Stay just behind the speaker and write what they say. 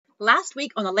Last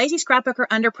week on the Lazy Scrapbooker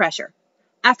Under Pressure,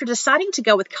 after deciding to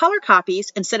go with color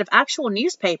copies instead of actual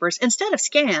newspapers instead of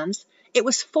scans, it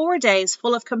was 4 days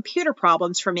full of computer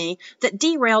problems for me that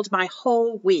derailed my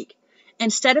whole week.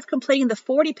 Instead of completing the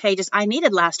 40 pages I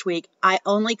needed last week, I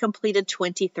only completed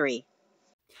 23.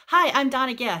 Hi, I'm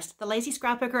Donna Guest, the Lazy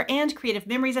Scrapbooker and Creative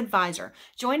Memories Advisor.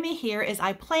 Join me here as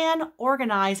I plan,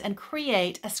 organize, and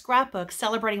create a scrapbook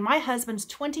celebrating my husband's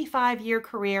 25-year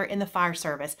career in the fire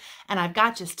service, and I've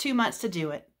got just 2 months to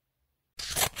do it.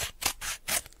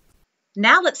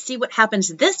 Now let's see what happens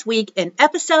this week in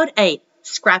Episode 8,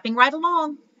 Scrapping Right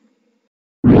Along.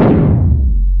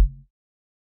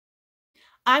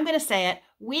 I'm going to say it,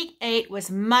 Week 8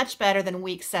 was much better than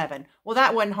Week 7. Well,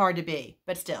 that wasn't hard to be,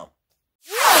 but still.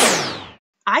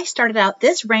 I started out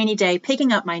this rainy day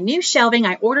picking up my new shelving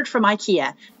I ordered from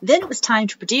IKEA. Then it was time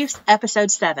to produce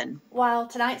Episode 7. While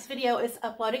tonight's video is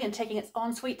uploading and taking its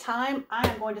own sweet time, I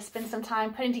am going to spend some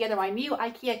time putting together my new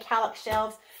IKEA Kallax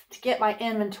shelves to get my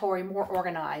inventory more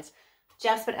organized.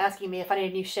 Jeff's been asking me if I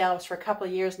need new shelves for a couple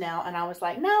of years now, and I was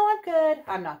like, no, I'm good.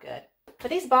 I'm not good. But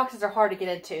these boxes are hard to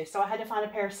get into, so I had to find a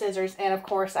pair of scissors, and of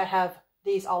course I have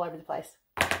these all over the place.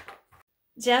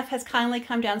 Jeff has kindly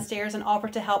come downstairs and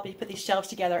offered to help me put these shelves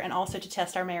together and also to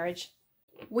test our marriage.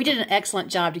 We did an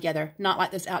excellent job together, not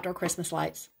like those outdoor Christmas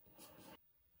lights.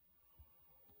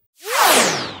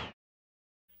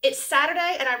 It's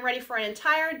Saturday and I'm ready for an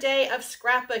entire day of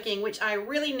scrapbooking, which I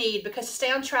really need because to stay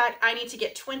on track, I need to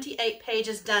get 28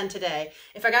 pages done today.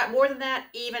 If I got more than that,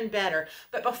 even better.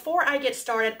 But before I get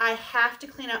started, I have to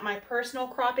clean up my personal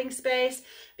cropping space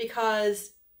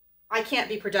because I can't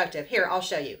be productive. Here, I'll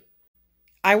show you.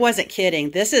 I wasn't kidding.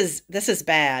 This is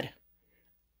bad.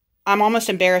 I'm almost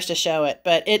embarrassed to show it,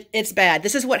 but it's bad.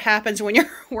 This is what happens when you're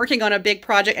working on a big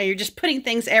project and you're just putting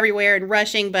things everywhere and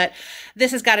rushing, but this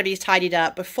has got to be tidied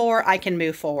up before I can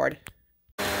move forward.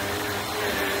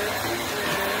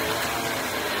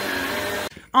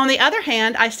 On the other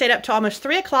hand, I stayed up till almost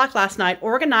 3 o'clock last night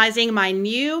organizing my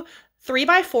new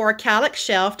 3x4 Kallax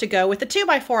shelf to go with the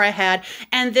 2x4 I had,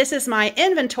 and this is my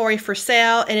inventory for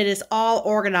sale, and it is all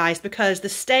organized because the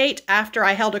state after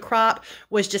I held a crop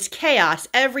was just chaos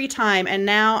every time, and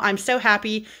now I'm so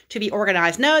happy to be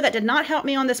organized. No, that did not help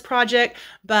me on this project,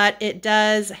 but it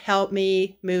does help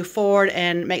me move forward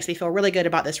and makes me feel really good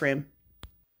about this room.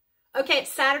 Okay,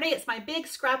 it's Saturday. It's my big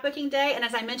scrapbooking day, and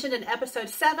as I mentioned in Episode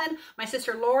 7, my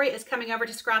sister Lori is coming over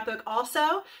to scrapbook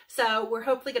also, so we're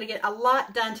hopefully going to get a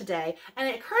lot done today. And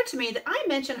it occurred to me that I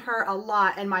mention her a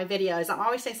lot in my videos. I'm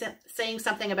always saying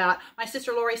something about my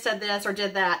sister Lori said this or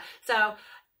did that, so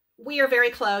we are very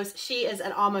close. She is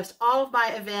at almost all of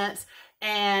my events,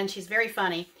 and she's very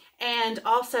funny. And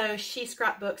also, she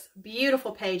scrapbooks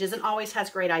beautiful pages and always has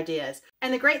great ideas.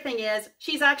 And the great thing is,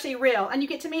 she's actually real, and you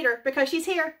get to meet her because she's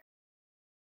here.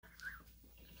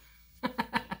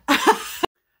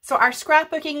 So our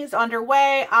scrapbooking is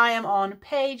underway. I am on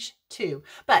page 2.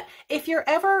 But if you're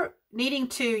ever needing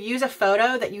to use a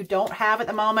photo that you don't have at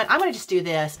the moment, I'm going to just do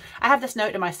this. I have this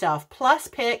note to myself, plus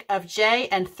pic of J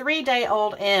and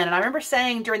 3-day-old N. And I remember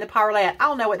saying during the power layout,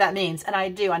 I'll know what that means. And I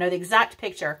do. I know the exact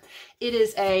picture. It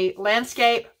is a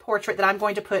landscape portrait that I'm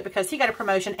going to put because he got a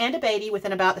promotion and a baby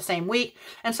within about the same week.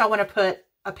 And so I want to put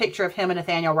a picture of him and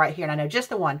Nathaniel right here, and I know just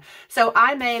the one. So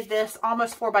I made this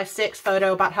almost 4x6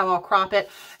 photo about how I'll crop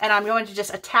it, and I'm going to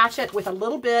just attach it with a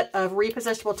little bit of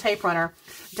repositionable tape runner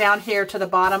down here to the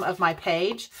bottom of my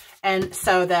page, and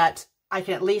so that I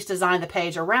can at least design the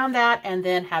page around that and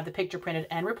then have the picture printed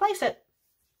and replace it.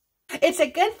 It's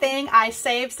a good thing I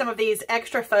saved some of these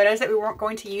extra photos that we weren't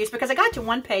going to use because I got to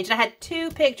one page and I had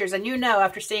 2 pictures. And you know,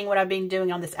 after seeing what I've been doing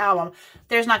on this album,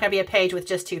 there's not going to be a page with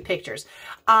just 2 pictures.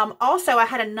 Also, I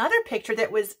had another picture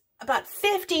that was about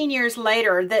 15 years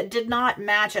later that did not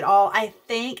match at all. I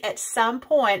think at some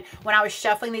point when I was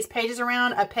shuffling these pages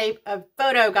around, a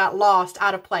photo got lost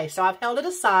out of place. So I've held it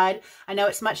aside. I know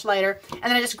it's much later. And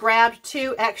then I just grabbed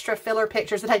 2 extra filler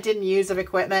pictures that I didn't use of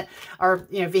equipment or,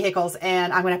 you know, vehicles.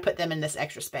 And I'm going to put them in this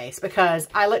extra space because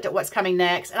I looked at what's coming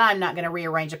next and I'm not going to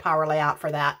rearrange a power layout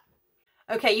for that.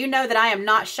 Okay, you know that I am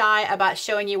not shy about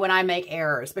showing you when I make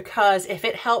errors because if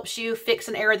it helps you fix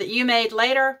an error that you made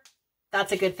later,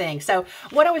 that's a good thing. So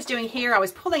what I was doing here, I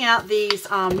was pulling out these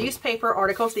newspaper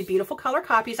articles, the beautiful color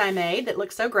copies I made that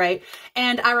look so great.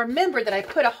 And I remembered that I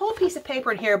put a whole piece of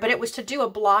paper in here, but it was to do a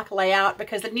block layout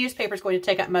because the newspaper is going to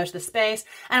take up most of the space.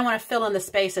 And I want to fill in the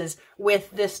spaces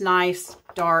with this nice,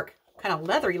 dark, kind of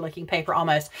leathery looking paper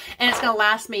almost. And it's going to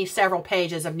last me several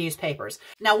pages of newspapers.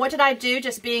 Now, what did I do?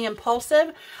 Just being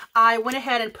impulsive, I went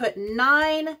ahead and put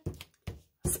 9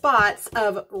 spots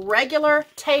of regular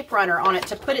tape runner on it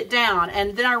to put it down,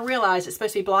 and then I realized it's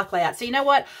supposed to be block layout. So you know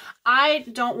what? I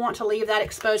don't want to leave that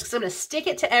exposed because I'm going to stick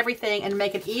it to everything and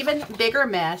make an even bigger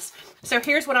mess. So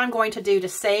here's what I'm going to do to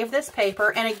save this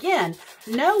paper. And again,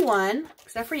 no one,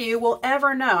 except for you, will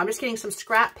ever know. I'm just getting some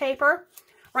scrap paper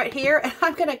right here, and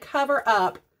I'm going to cover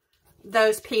up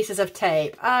those pieces of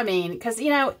tape. I mean, because,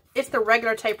 you know, it's the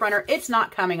regular tape runner. It's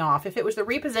not coming off. If it was the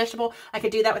repositionable, I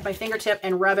could do that with my fingertip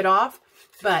and rub it off.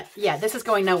 But yeah, this is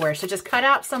going nowhere. So just cut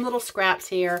out some little scraps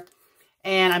here,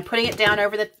 and I'm putting it down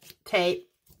over the tape,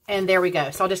 and there we go.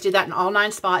 So I'll just do that in all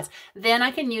 9 spots. Then I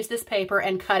can use this paper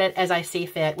and cut it as I see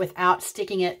fit without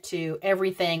sticking it to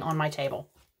everything on my table.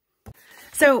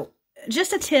 So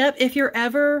just a tip, if you're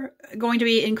ever going to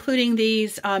be including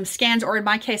these scans, or in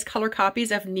my case, color copies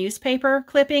of newspaper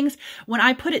clippings, when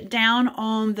I put it down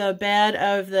on the bed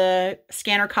of the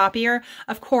scanner copier,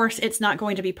 of course, it's not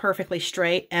going to be perfectly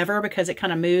straight ever because it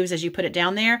kind of moves as you put it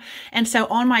down there. And so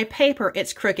on my paper,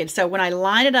 it's crooked. So when I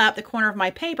line it up, the corner of my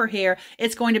paper here,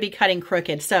 it's going to be cutting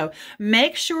crooked. So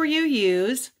make sure you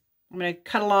use, I'm going to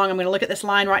cut along, I'm going to look at this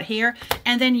line right here,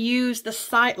 and then use the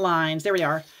sight lines. There we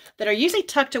are. That are usually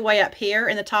tucked away up here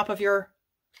in the top of your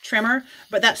trimmer,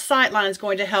 but that sight line is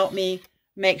going to help me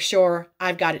make sure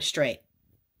I've got it straight.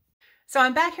 So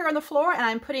I'm back here on the floor, and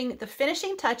I'm putting the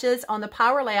finishing touches on the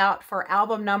power layout for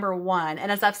album number 1.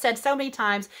 And as I've said so many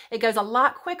times, it goes a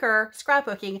lot quicker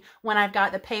scrapbooking when I've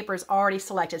got the papers already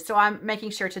selected. So I'm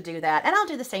making sure to do that. And I'll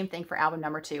do the same thing for album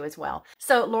number 2 as well.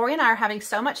 So Lori and I are having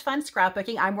so much fun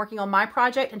scrapbooking. I'm working on my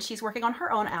project and she's working on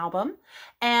her own album.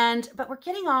 But we're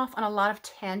getting off on a lot of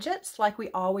tangents like we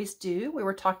always do. We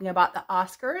were talking about the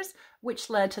Oscars, which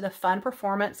led to the fun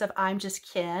performance of I'm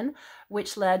Just Ken,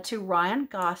 which led to Ryan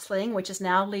Gosling, which is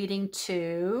now leading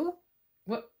to...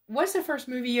 What's the first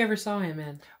movie you ever saw him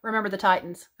in? Remember the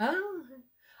Titans. Oh,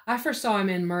 I first saw him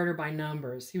in Murder by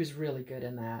Numbers. He was really good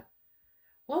in that.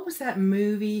 What was that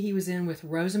movie he was in with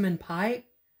Rosamund Pike?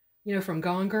 You know, from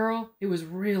Gone Girl? It was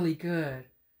really good.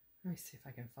 Let me see if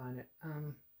I can find it.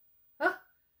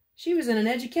 She was in An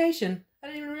Education. I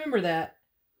didn't even remember that.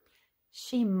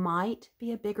 She might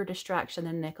be a bigger distraction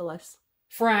than Nicholas.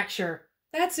 Fracture.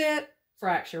 That's it.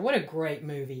 Fracture. What a great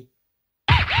movie.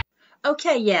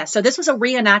 Okay, yeah, so this was a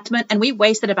reenactment and we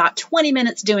wasted about 20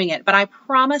 minutes doing it, but I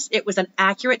promise it was an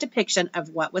accurate depiction of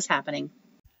what was happening.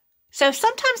 So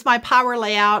sometimes my power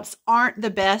layouts aren't the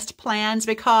best plans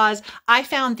because I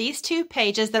found these 2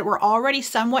 pages that were already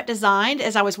somewhat designed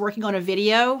as I was working on a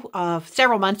video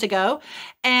several months ago,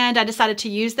 and I decided to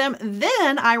use them.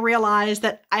 Then I realized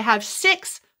that I have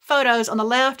 6 photos on the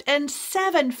left and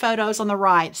 7 photos on the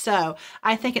right. So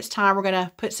I think it's time we're going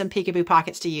to put some peekaboo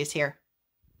pockets to use here.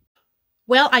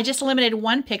 Well, I just eliminated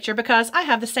 1 picture because I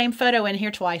have the same photo in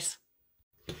here twice.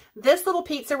 This little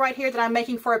pizza right here that I'm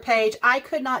making for a page, I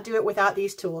could not do it without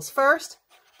these tools. First,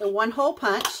 the 1-hole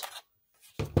punch.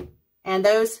 And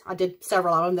those, I did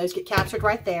several of them. Those get captured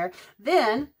right there.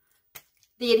 Then,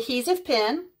 the adhesive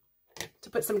pin to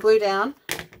put some glue down.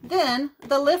 Then,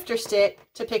 the lifter stick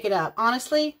to pick it up.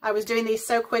 Honestly, I was doing these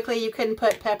so quickly you couldn't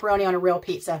put pepperoni on a real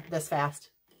pizza this fast.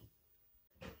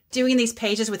 Doing these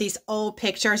pages with these old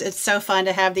pictures, it's so fun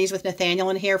to have these with Nathaniel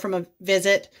in here from a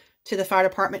visit to the fire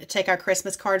department to take our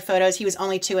Christmas card photos. He was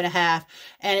only 2.5,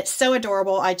 and it's so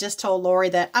adorable. I just told Lori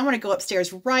that I want to go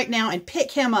upstairs right now and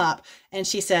pick him up. And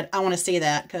she said, I want to see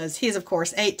that because he's, of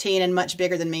course, 18 and much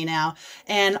bigger than me now.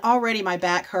 And already my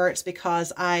back hurts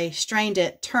because I strained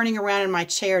it turning around in my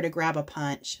chair to grab a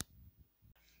punch.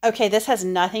 Okay, this has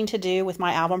nothing to do with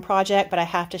my album project, but I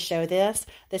have to show this.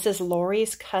 This is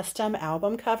Lori's custom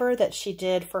album cover that she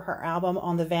did for her album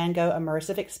on the Van Gogh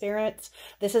Immersive Experience.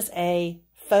 This is a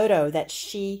photo that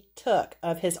she took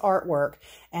of his artwork,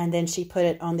 and then she put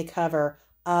it on the cover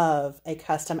of a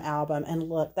custom album. And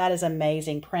look, that is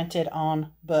amazing, printed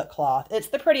on book cloth. It's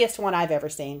the prettiest one I've ever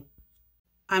seen.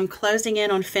 I'm closing in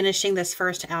on finishing this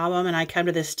first album, and I come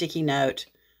to this sticky note.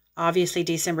 Obviously,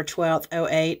 December 12th,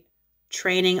 08,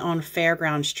 training on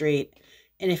Fairground Street.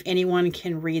 And if anyone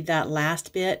can read that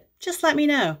last bit, just let me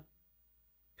know.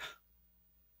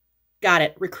 Got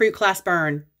it. Recruit class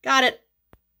burn. Got it.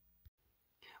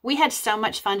 We had so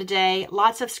much fun today.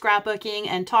 Lots of scrapbooking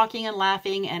and talking and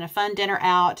laughing and a fun dinner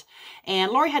out.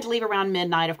 And Lori had to leave around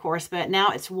midnight, of course, but now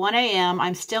it's 1 a.m.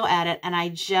 I'm still at it, and I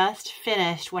just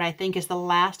finished what I think is the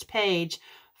last page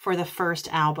for the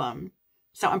first album.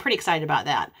 So I'm pretty excited about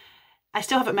that. I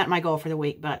still haven't met my goal for the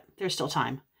week, but there's still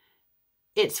time.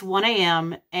 It's 1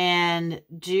 a.m. and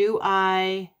do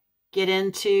I get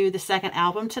into the second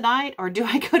album tonight or do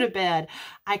I go to bed?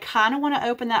 I kind of want to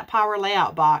open that power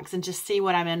layout box and just see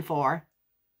what I'm in for.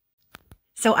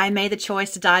 So I made the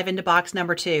choice to dive into box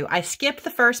number 2. I skipped the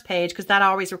first page because that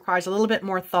always requires a little bit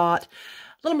more thought,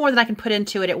 a little more than I can put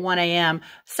into it at 1 a.m.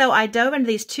 So I dove into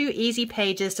these 2 easy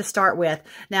pages to start with.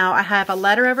 Now I have a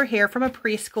letter over here from a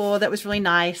preschool that was really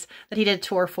nice that he did a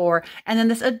tour for. And then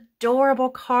this adorable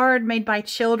card made by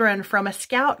children from a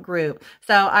scout group.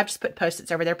 So I've just put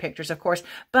Post-its over their pictures, of course.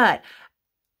 But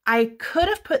I could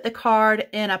have put the card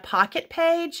in a pocket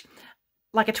page,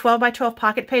 like a 12 by 12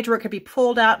 pocket page where it could be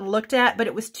pulled out and looked at, but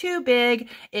it was too big.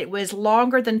 It was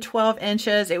longer than 12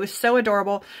 inches. It was so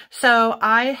adorable. So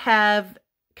I have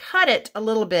cut it a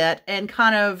little bit and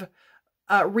kind of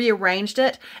rearranged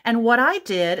it. And what I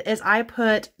did is I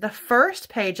put the first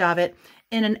page of it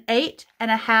in an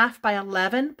 8.5 by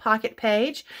 11 pocket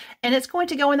page, and it's going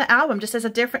to go in the album just as a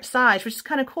different size, which is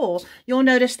kind of cool. You'll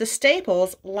notice the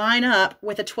staples line up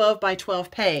with a 12 by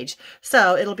 12 page.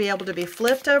 So it'll be able to be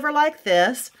flipped over like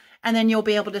this, and then you'll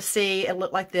be able to see it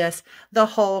look like this, the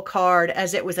whole card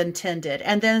as it was intended.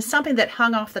 And then something that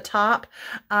hung off the top,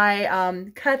 I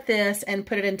cut this and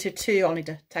put it into 2, I'll need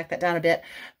to tack that down a bit,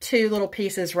 2 little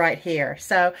pieces right here.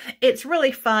 So it's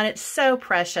really fun. It's so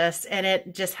precious, and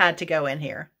it just had to go in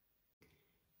here.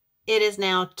 It is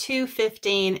now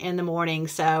 2:15 in the morning,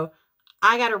 so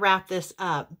I got to wrap this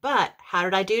up. But how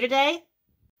did I do today?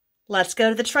 Let's go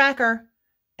to the tracker.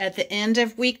 At the end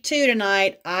of week 2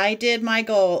 tonight, I did my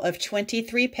goal of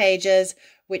 23 pages,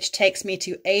 which takes me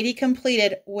to 80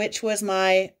 completed, which was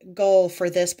my goal for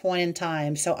this point in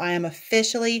time. So I am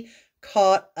officially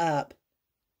caught up.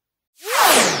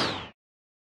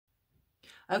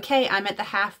 Okay, I'm at the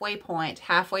halfway point,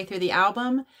 halfway through the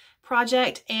album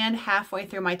project and halfway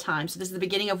through my time. So this is the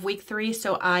beginning of week 3,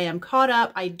 so I am caught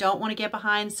up. I don't want to get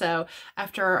behind. So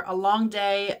after a long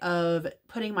day of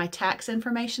putting my tax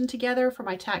information together for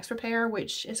my tax preparer,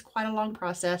 which is quite a long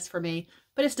process for me,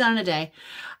 but it's done in a day,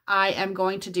 I am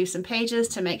going to do some pages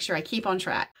to make sure I keep on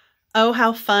track. Oh,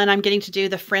 how fun I'm getting to do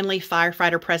the friendly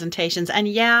firefighter presentations. And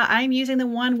yeah, I'm using the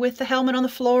one with the helmet on the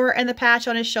floor and the patch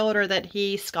on his shoulder that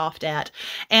he scoffed at.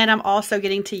 And I'm also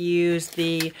getting to use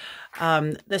the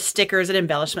stickers and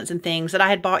embellishments and things that I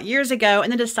had bought years ago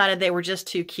and then decided they were just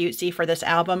too cutesy for this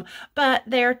album, but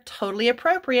they're totally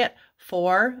appropriate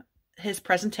for his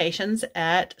presentations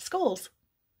at schools.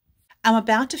 I'm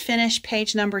about to finish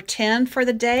page number 10 for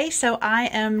the day, so I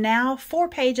am now 4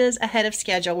 pages ahead of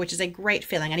schedule, which is a great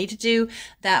feeling. I need to do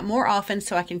that more often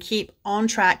so I can keep on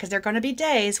track, because there are going to be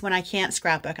days when I can't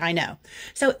scrapbook, I know.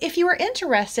 So if you are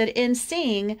interested in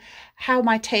seeing how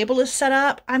my table is set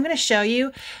up, I'm going to show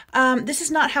you. This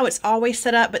is not how it's always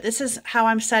set up, but this is how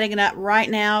I'm setting it up right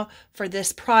now for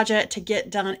this project to get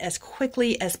done as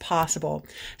quickly as possible.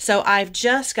 So I've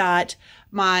just got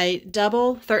my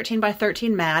double 13 by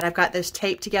 13 mat. I've got those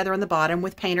taped together on the bottom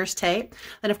with painter's tape.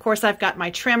 Then of course I've got my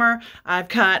trimmer. I've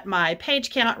got my page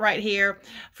count right here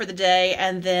for the day,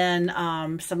 and then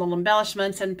some little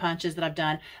embellishments and punches that I've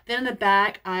done. Then in the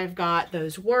back I've got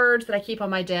those words that I keep on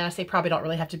my desk. They probably don't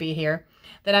really have to be here.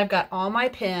 Then I've got all my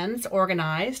pens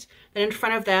organized. Then in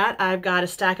front of that, I've got a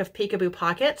stack of peekaboo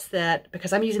pockets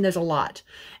because I'm using those a lot.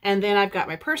 And then I've got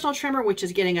my personal trimmer, which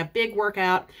is getting a big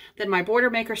workout. Then my border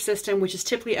maker system, which is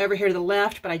typically over here to the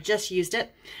left, but I just used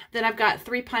it. Then I've got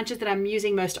 3 punches that I'm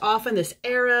using most often. This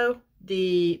arrow,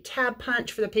 the tab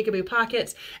punch for the peekaboo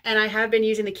pockets, and I have been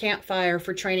using the campfire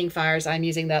for training fires. I'm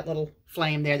using that little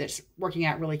flame there that's working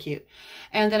out really cute.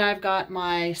 And then I've got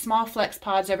my small flex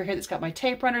pods over here that's got my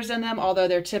tape runners in them, although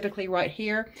they're typically right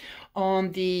here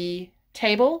on the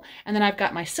table. And then I've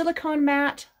got my silicone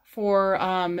mat for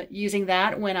using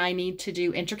that when I need to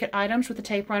do intricate items with the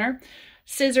tape runner.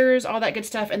 Scissors, all that good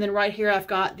stuff. And then right here I've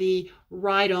got the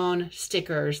ride-on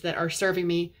stickers that are serving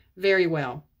me very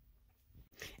well.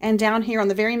 And down here on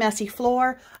the very messy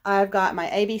floor, I've got my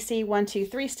ABC 1, 2,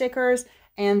 3 stickers,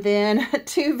 and then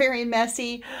 2 very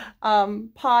messy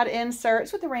pod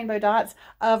inserts with the rainbow dots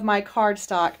of my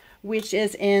cardstock, which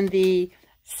is in the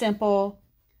Simple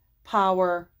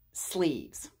Power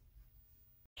sleeves.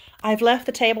 I've left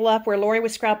the table up where Lori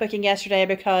was scrapbooking yesterday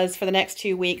because for the next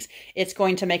 2 weeks, it's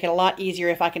going to make it a lot easier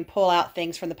if I can pull out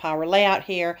things from the Power layout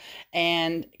here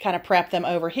and kind of prep them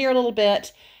over here a little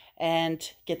bit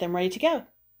and get them ready to go.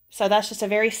 So that's just a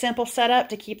very simple setup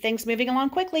to keep things moving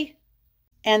along quickly.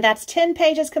 And that's 10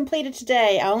 pages completed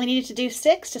today. I only needed to do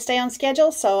 6 to stay on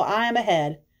schedule, so I am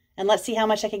ahead. And let's see how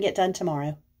much I can get done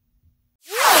tomorrow.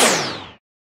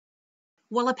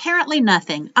 Well, apparently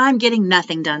nothing. I'm getting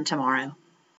nothing done tomorrow.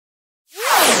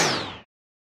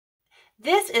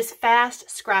 This is fast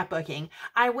scrapbooking.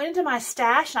 I went into my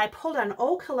stash and I pulled out an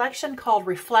old collection called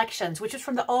Reflections, which is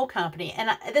from the old company.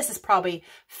 And this is probably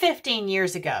 15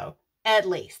 years ago. at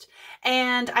least.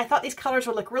 And I thought these colors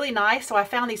would look really nice, so I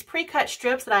found these pre-cut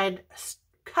strips that I had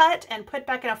cut and put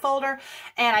back in a folder,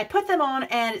 and I put them on,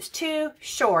 and it's too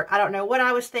short. I don't know what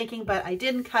I was thinking, but I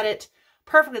didn't cut it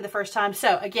perfectly the first time.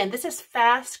 So again, this is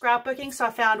fast scrapbooking, so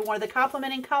I found one of the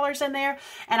complementing colors in there,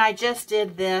 and I just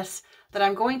did this that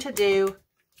I'm going to do.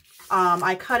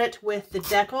 I cut it with the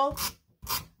decal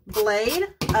blade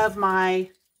of my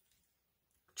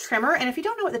trimmer, and if you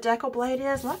don't know what the decal blade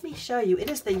is, let me show you. It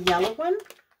is the yellow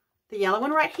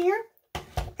one right here,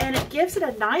 and it gives it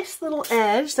a nice little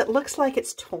edge that looks like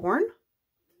it's torn,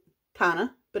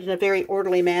 kinda, but in a very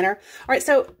orderly manner. All right,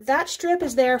 so that strip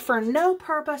is there for no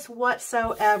purpose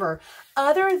whatsoever,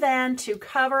 other than to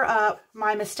cover up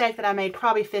my mistake that I made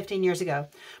probably 15 years ago.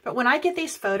 But when I get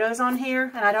these photos on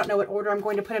here, and I don't know what order I'm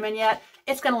going to put them in yet,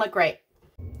 it's gonna look great.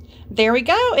 There we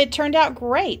go, it turned out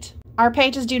great. Our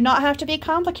pages do not have to be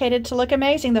complicated to look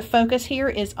amazing. The focus here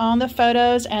is on the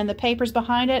photos, and the papers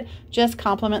behind it just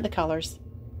complement the colors.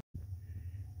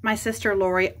 My sister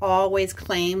Lori always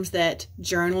claims that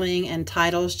journaling and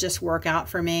titles just work out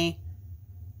for me.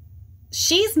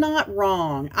 She's not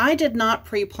wrong. I did not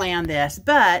pre-plan this,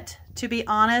 but to be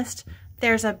honest,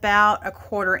 there's about a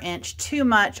 1/4 inch too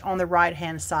much on the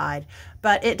right-hand side,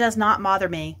 but it does not bother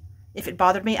me. If it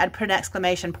bothered me, I'd put an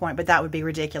exclamation point, but that would be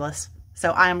ridiculous.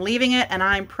 So I'm leaving it, and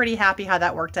I'm pretty happy how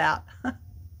that worked out.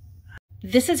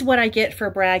 This is what I get for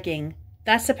bragging.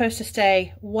 That's supposed to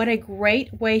say, what a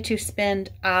great way to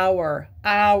spend our,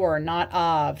 not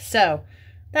of. So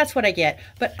that's what I get.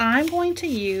 But I'm going to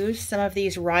use some of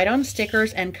these write-on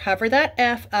stickers and cover that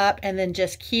F up and then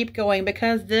just keep going,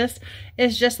 because this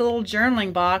is just a little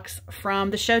journaling box from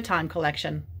the Showtime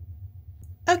collection.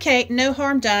 Okay, no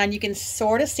harm done. You can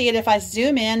sort of see it if I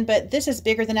zoom in, but this is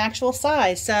bigger than actual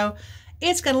size, so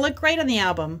it's going to look great on the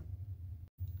album.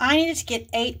 I needed to get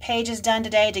 8 pages done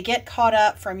today to get caught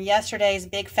up from yesterday's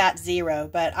big fat 0,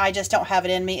 but I just don't have it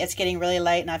in me. It's getting really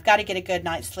late, and I've got to get a good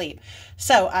night's sleep.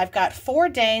 So I've got 4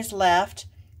 days left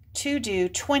to do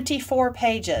 24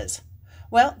 pages.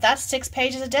 Well, that's 6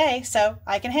 pages a day, so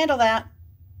I can handle that.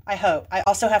 I hope. I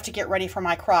also have to get ready for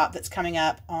my crop that's coming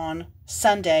up on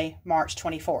Sunday, March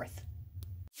 24th.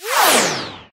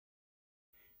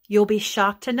 You'll be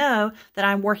shocked to know that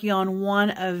I'm working on one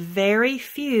of very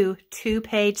few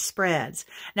 2-page spreads.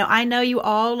 Now, I know you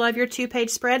all love your 2-page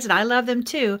spreads, and I love them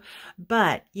too,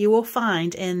 but you will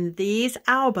find in these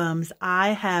albums,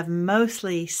 I have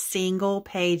mostly single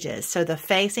pages. So the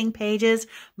facing pages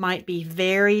might be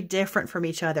very different from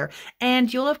each other.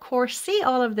 And you'll, of course, see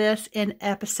all of this in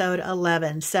episode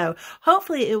 11. So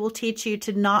hopefully it will teach you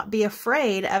to not be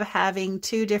afraid of having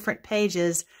 2 different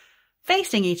pages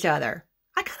facing each other.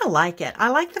 I kind of like it. I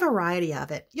like the variety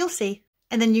of it. You'll see.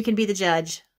 And then you can be the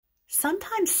judge.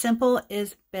 Sometimes simple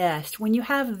is best. When you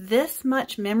have this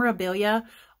much memorabilia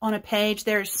on a page,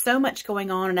 there's so much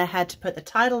going on, and I had to put the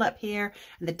title up here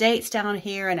and the dates down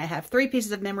here, and I have 3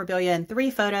 pieces of memorabilia and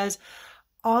 3 photos.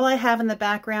 All I have in the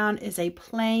background is a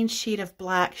plain sheet of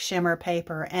black shimmer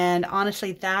paper, and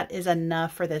honestly, that is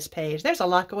enough for this page. There's a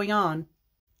lot going on.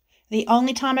 The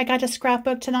only time I got to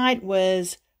scrapbook tonight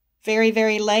was very,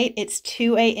 very late. It's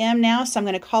 2 a.m. now, so I'm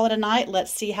going to call it a night.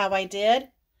 Let's see how I did.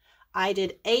 I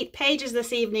did 8 pages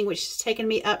this evening, which has taken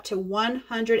me up to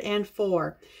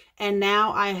 104. And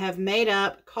now I have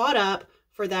caught up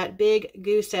for that big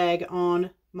goose egg on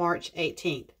March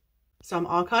 18th. So I'm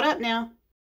all caught up now.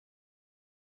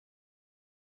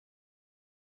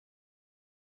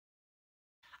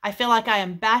 I feel like I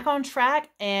am back on track,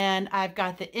 and I've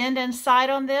got the end in sight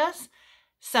on this,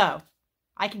 so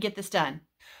I can get this done.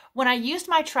 When I used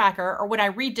my tracker, or when I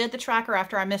redid the tracker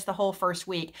after I missed the whole first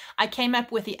week, I came up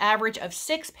with the average of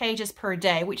 6 pages per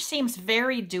day, which seems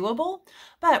very doable.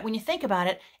 But when you think about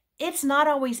it, it's not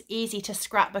always easy to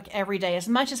scrapbook every day as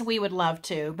much as we would love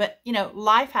to. But, you know,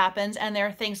 life happens and there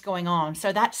are things going on.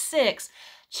 So that 6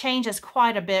 changes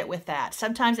quite a bit with that.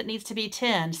 Sometimes it needs to be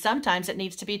 10. Sometimes it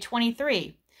needs to be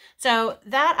 23. So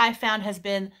that I found has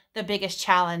been the biggest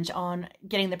challenge on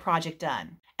getting the project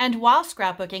done. And while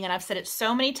scrapbooking, and I've said it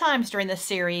so many times during this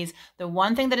series, the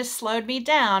one thing that has slowed me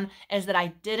down is that I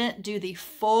didn't do the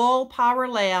full power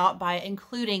layout by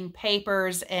including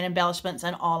papers and embellishments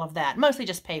and all of that. Mostly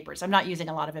just papers. I'm not using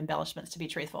a lot of embellishments, to be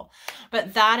truthful.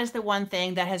 But that is the one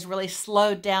thing that has really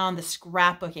slowed down the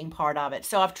scrapbooking part of it.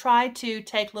 So I've tried to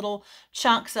take little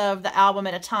chunks of the album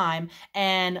at a time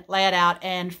and lay it out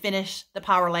and finish the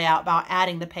power layout by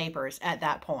adding the papers at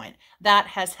that point. That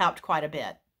has helped quite a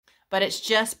bit. But it's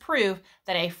just proof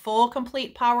that a full,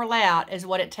 complete power layout is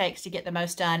what it takes to get the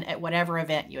most done at whatever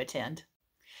event you attend.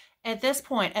 At this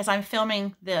point, as I'm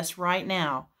filming this right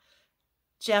now,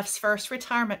 Jeff's first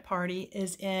retirement party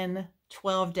is in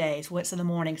 12 days. Well, it's in the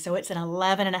morning, so it's in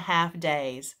 11 and a half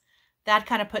days. That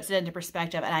kind of puts it into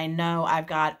perspective, and I know I've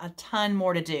got a ton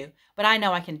more to do, but I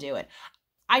know I can do it.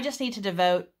 I just need to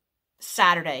devote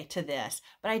Saturday to this,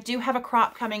 but I do have a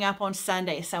crop coming up on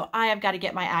Sunday, so I have got to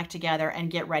get my act together and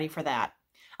get ready for that.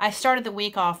 I started the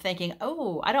week off thinking,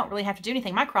 oh, I don't really have to do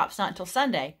anything. My crop's not until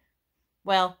Sunday.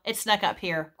 Well, it snuck up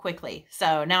here quickly,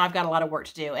 so now I've got a lot of work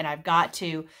to do, and I've got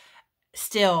to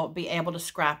still be able to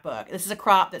scrapbook. This is a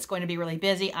crop that's going to be really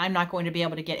busy. I'm not going to be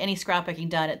able to get any scrapbooking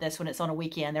done at this when it's on a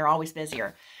weekend. They're always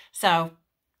busier. So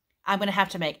I'm going to have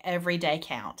to make every day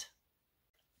count.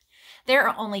 There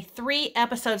are only 3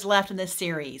 episodes left in this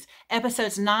series.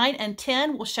 Episodes 9 and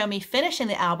 10 will show me finishing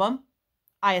the album,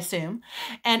 I assume,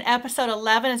 and episode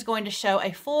 11 is going to show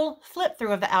a full flip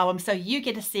through of the album so you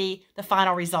get to see the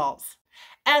final results.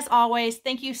 As always,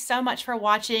 thank you so much for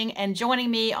watching and joining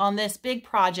me on this big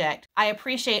project. I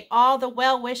appreciate all the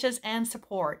well wishes and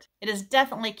support. It has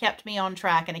definitely kept me on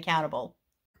track and accountable.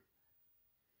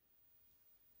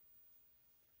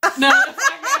 No.